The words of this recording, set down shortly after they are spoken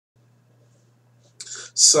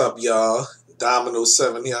Sup, y'all? Dominoes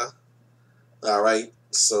 7 here. All right.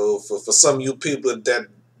 So for some of you people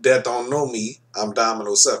that don't know me, I'm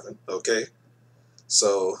Dominoes 7. Okay.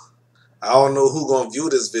 So I don't know who gonna view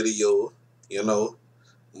this video, you know,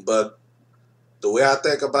 but the way I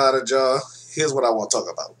think about it, y'all, here's what I want to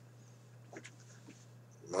talk about.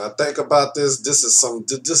 When I think about this is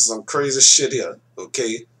some crazy shit here.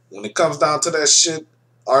 Okay. When it comes down to that shit,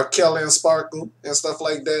 R. Kelly and Sparkle and stuff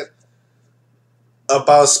like that,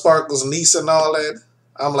 about Sparkle's niece and all that,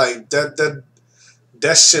 I'm like that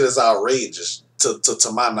shit is outrageous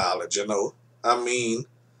to my knowledge, you know. I mean,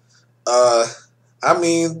 uh, I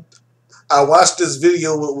mean, I watched this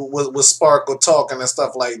video with Sparkle talking and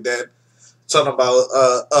stuff like that, talking about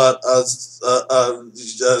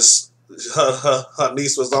just her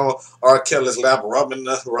niece was on R. Kelly's lap, rubbing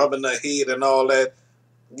her head and all that.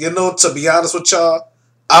 You know, to be honest with y'all,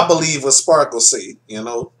 I believe what Sparkle say. You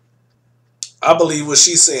know, I believe what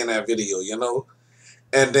she say in that video. You know,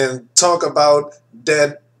 and then talk about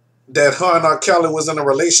that her and R. Kelly was in a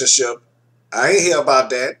relationship. I ain't hear about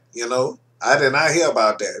that, you know. I did not hear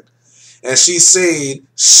about that. And she said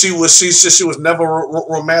she was never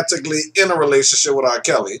romantically in a relationship with R.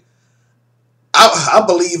 Kelly. I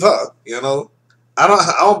believe her, you know. I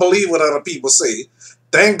don't believe what other people say.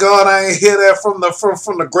 Thank God I ain't hear that from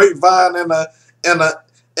the grapevine and a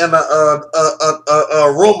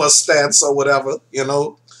rumor stats or whatever, you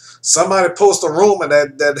know. Somebody post a rumor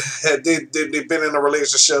that they've been in a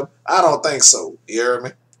relationship. I don't think so. You hear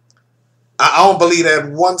me? I don't believe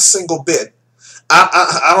that one single bit.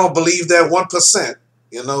 I don't believe that 1%.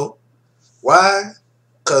 You know why?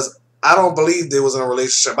 Because I don't believe they was in a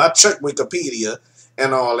relationship. I checked Wikipedia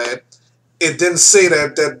and all that. It didn't say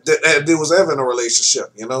that they was ever in a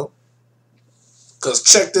relationship. You know? Because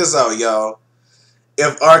check this out, y'all.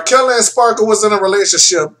 If R. Kelly and Sparkle was in a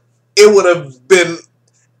relationship, it would have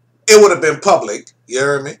been public. You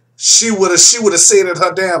hear me? She would have said it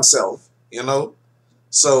her damn self. You know?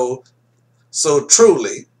 So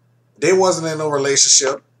truly, they wasn't in no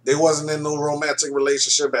relationship. They wasn't in no romantic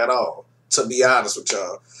relationship at all. To be honest with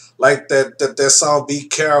y'all, like that song "Be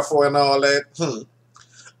Careful" and all that.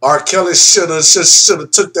 R. Kelly should have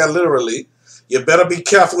took that literally. You better be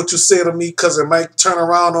careful what you say to me because it might turn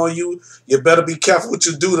around on you. You better be careful what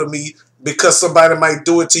you do to me because somebody might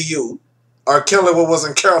do it to you. R. Kelly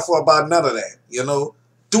wasn't careful about none of that, you know.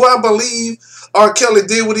 Do I believe R. Kelly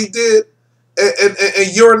did what he did and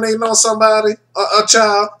urinating on somebody, a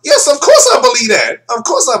child? Yes, of course I believe that. Of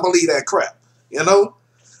course I believe that crap, you know.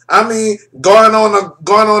 I mean, going on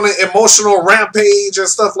an emotional rampage and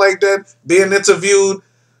stuff like that, being interviewed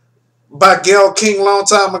by Gayle King a long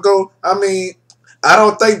time ago. I mean, I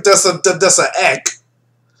don't think that's an act,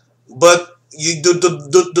 but do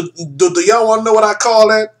y'all want to know what I call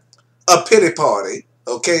that? A pity party,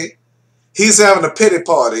 okay? He's having a pity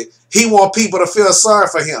party. He want people to feel sorry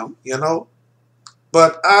for him, you know?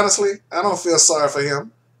 But honestly, I don't feel sorry for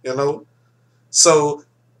him, you know? So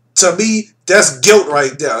to me, that's guilt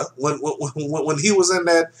right there. When he was in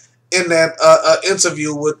that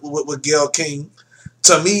interview with Gayle King,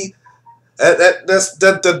 to me,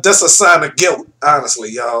 that's a sign of guilt,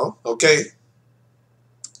 honestly, y'all, okay?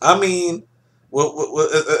 I mean,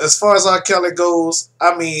 as far as R. Kelly goes,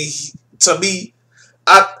 I mean, to me,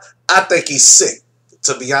 I think he's sick.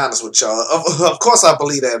 To be honest with y'all, of course I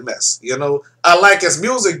believe that mess. You know, I like his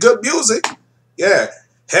music, good music. Yeah,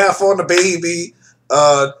 Half on the Baby,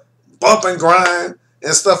 Bump and Grind,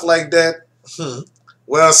 and stuff like that.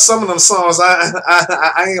 Well, some of them songs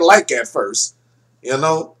I ain't like at first. You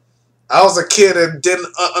know, I was a kid and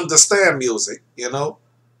didn't understand music. You know.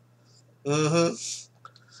 You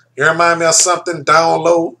remind me of something down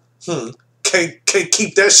low. Can't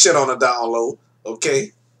keep that shit on the down low.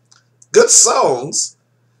 Okay. Good songs.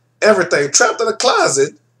 Everything. Trapped in the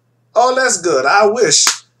Closet. Oh, that's good. I Wish.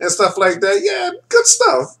 And stuff like that. Yeah, good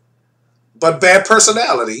stuff. But bad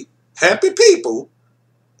personality. Happy people.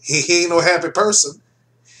 He ain't no happy person.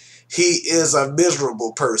 He is a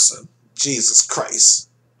miserable person. Jesus Christ.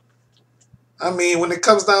 I mean, when it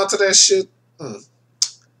comes down to that shit,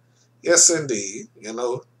 yes indeed. You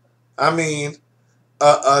know. I mean,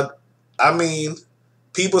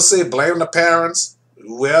 people say blame the parents.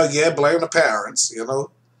 Well, yeah, blame the parents, you know.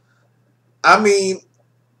 I mean,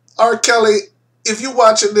 R. Kelly, if you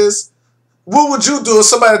watching this, what would you do if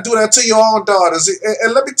somebody do that to your own daughters?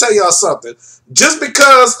 And let me tell y'all something. Just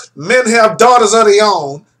because men have daughters of their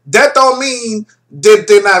own, that don't mean that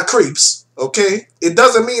they're not creeps, okay? It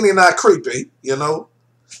doesn't mean they're not creepy, you know.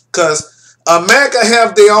 Because a man can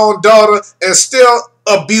have their own daughter and still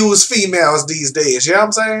abuse females these days, you know what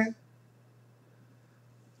I'm saying?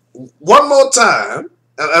 One more time.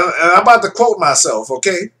 and I'm about to quote myself,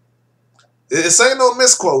 okay? This ain't no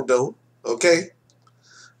misquote, though, okay?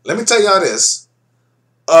 Let me tell y'all this.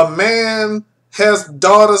 A man has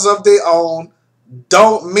daughters of their own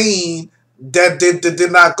don't mean that they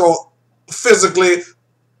did not go physically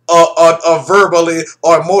or verbally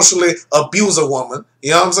or emotionally abuse a woman.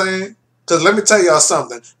 You know what I'm saying? Because let me tell y'all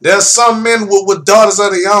something. There's some men with daughters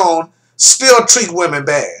of their own still treat women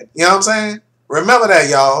bad. You know what I'm saying? Remember that,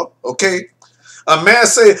 y'all. Okay? A man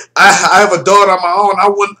say, I have a daughter of my own.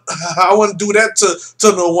 I wouldn't do that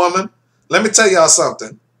to no woman. Let me tell y'all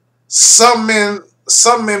something. Some men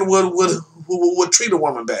would treat a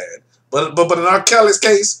woman bad. But in R. Kelly's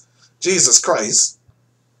case, Jesus Christ.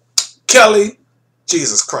 Kelly,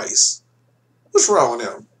 Jesus Christ. What's wrong with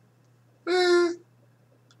him? Man,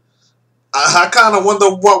 I kind of wonder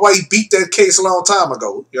why he beat that case a long time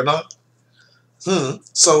ago, you know?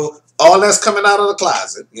 So all that's coming out of the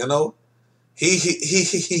closet, you know?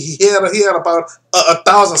 He had about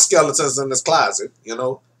 1,000 skeletons in his closet, you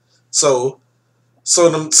know? So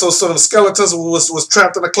them skeletons was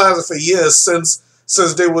trapped in the closet for years since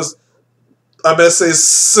they was I bet say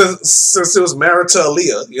since it was married to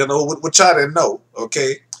Aaliyah, you know, which I didn't know.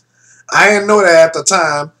 Okay, I didn't know that at the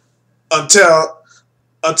time until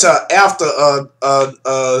after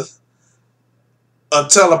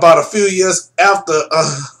until about a few years after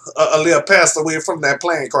Aaliyah passed away from that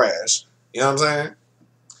plane crash. You know what I'm saying?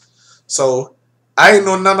 So I didn't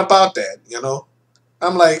know nothing about that. You know,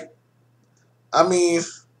 I'm like, I mean,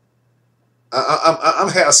 I'm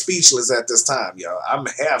half speechless at this time, y'all. I'm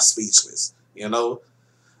half speechless. You know,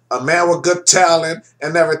 a man with good talent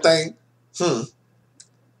and everything.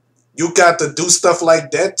 You got to do stuff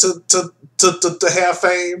like that to have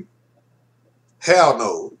fame? Hell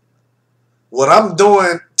no. What I'm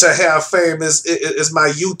doing to have fame is my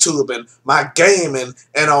YouTube and my gaming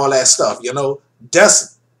and all that stuff. You know,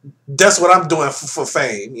 that's what I'm doing for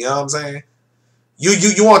fame. You know what I'm saying?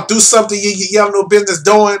 You want to do something you have no business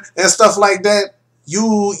doing and stuff like that.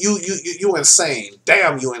 You insane.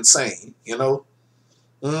 Damn, you insane. You know.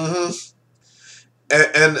 Mm-hmm.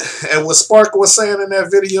 And what Sparkle was saying in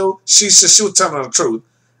that video, she was telling the truth.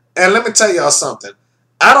 And let me tell y'all something.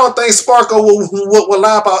 I don't think Sparkle will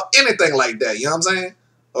lie about anything like that. You know what I'm saying?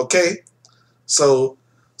 Okay. So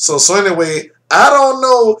anyway, I don't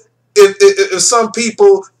know if some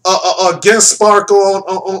people are against Sparkle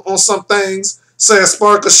on some things, saying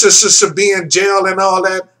Sparkle should be in jail and all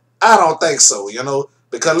that. I don't think so. You know,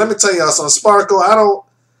 because let me tell y'all something. Sparkle, I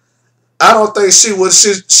don't think she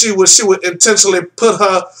would intentionally put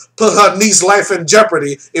her niece's life in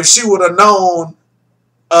jeopardy if she would have known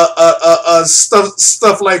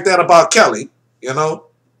stuff like that about Kelly, you know.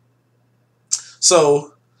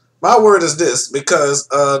 So my word is this, because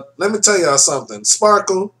let me tell y'all something.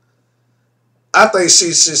 Sparkle, I think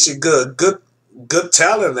she good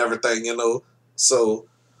talent and everything, you know. So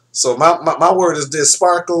my word is this.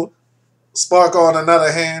 Sparkle, on another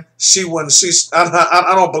hand, she wouldn't.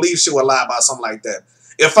 I don't believe she would lie about something like that.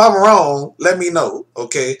 If I'm wrong, let me know.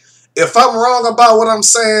 Okay. If I'm wrong about what I'm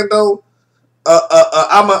saying, though,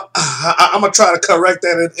 I'm gonna try to correct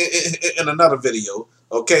that in another video.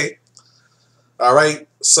 Okay. All right.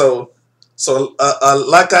 So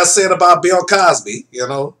like I said about Bill Cosby, you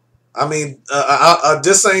know, I mean,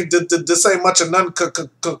 this ain't much of none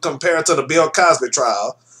compared to the Bill Cosby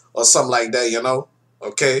trial or something like that, you know.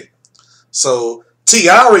 Okay. So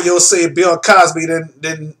Tiario said Bill Cosby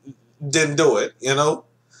didn't do it, you know.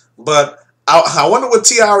 But I wonder what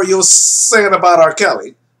Tiario's saying about R.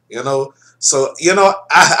 Kelly, you know. So you know,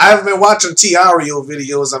 I haven't been watching Tiario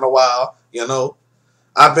videos in a while, you know.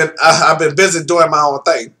 I've been busy doing my own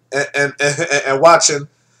thing and watching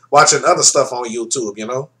other stuff on YouTube, you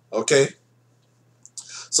know. Okay.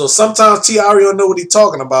 So sometimes Tiario know what he's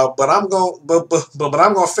talking about, but I'm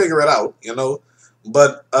gonna figure it out, you know.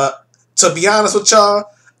 But to be honest with y'all,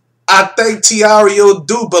 I think Tiario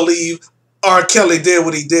do believe R. Kelly did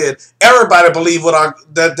what he did. Everybody believe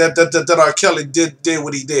that R. Kelly did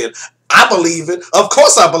what he did. I believe it. Of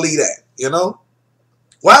course I believe that, you know.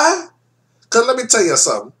 Why? Because let me tell you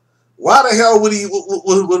something. Why the hell would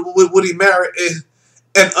he marry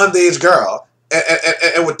an underage girl?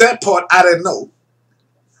 And with that part, I didn't know.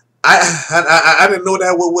 I didn't know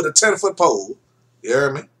that with a 10-foot pole. You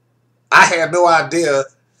hear me? I had no idea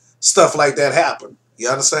stuff like that happened. You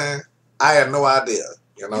understand? I had no idea.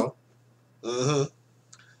 You know.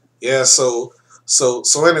 Yeah. So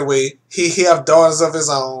anyway, he have daughters of his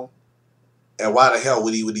own, and why the hell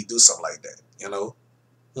would he do something like that? You know.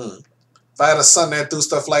 If I had a son that do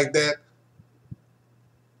stuff like that,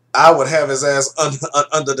 I would have his ass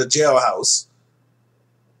under the jailhouse.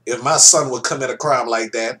 If my son would commit a crime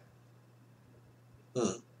like that,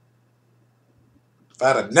 hmm, if I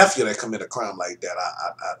had a nephew that commit a crime like that,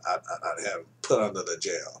 I'd have him put under the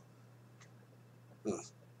jail. Hmm.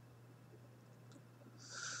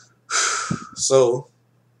 So,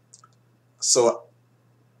 so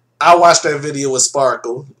I watched that video with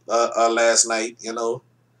Sparkle last night, and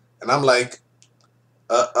I'm like,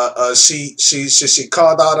 she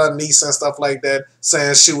called out her niece and stuff like that,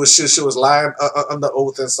 saying she was lying under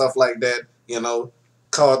oath and stuff like that,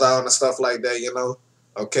 called out and stuff like that,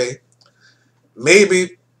 Okay,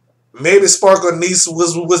 maybe Sparkle niece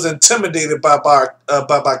was intimidated by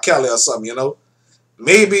Kelly or something,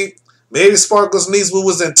 Maybe Sparkle's niece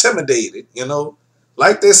was intimidated,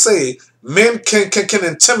 Like they say, men can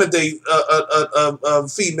intimidate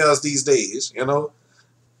females these days,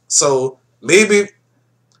 So maybe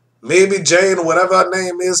Jane or whatever her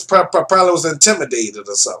name is probably was intimidated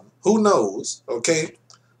or something. Who knows? Okay.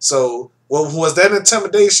 So, well, was that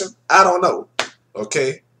intimidation? I don't know.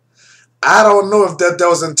 Okay. I don't know if that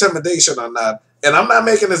was intimidation or not. And I'm not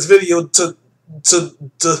making this video to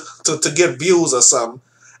get views or something.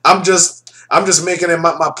 I'm just making it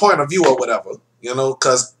my point of view or whatever.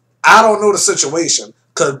 Because I don't know the situation.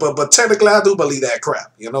 But technically I do believe that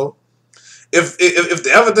crap. If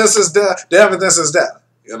the evidence is there, the evidence is there.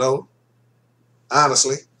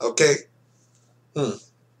 Honestly, okay. Hmm.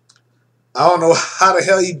 I don't know how the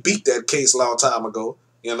hell he beat that case a long time ago.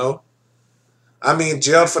 I mean,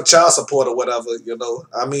 jail for child support or whatever.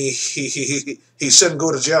 I mean, he shouldn't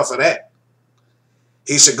go to jail for that.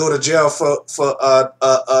 He should go to jail for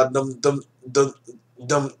them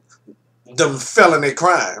them felony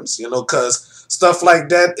crimes. Because stuff like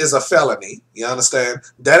that is a felony. You understand?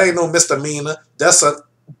 That ain't no misdemeanor. That's a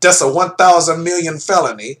 1,000 million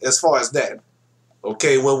felony as far as that.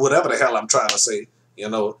 Okay, well, whatever the hell I'm trying to say, I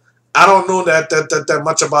don't know that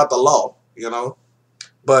much about the law,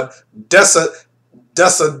 but that's a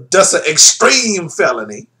that's an extreme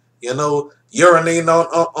felony, urinating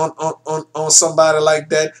on somebody like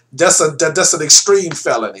that. That's an extreme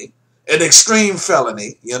felony,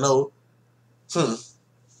 Hmm.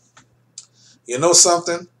 You know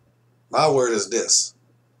something? My word is this: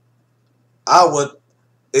 I would,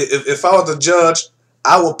 if I was the judge,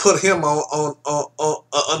 I would put him on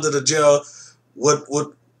under the jail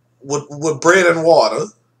with bread and water,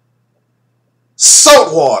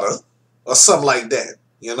 salt water, or something like that.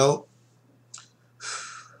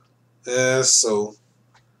 Yeah. So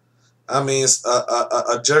I mean,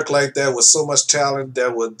 a jerk like that with so much talent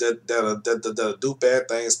that do bad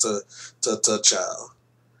things to a child.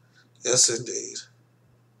 Yes, indeed.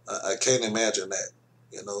 I can't imagine that.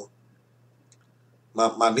 You know,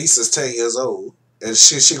 my niece is 10 years old, and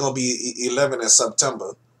she gonna be 11 in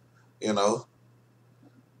September. You know,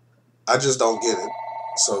 I just don't get it.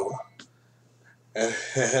 So, and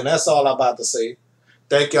that's all I'm about to say.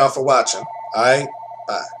 Thank y'all for watching. All right,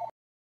 bye.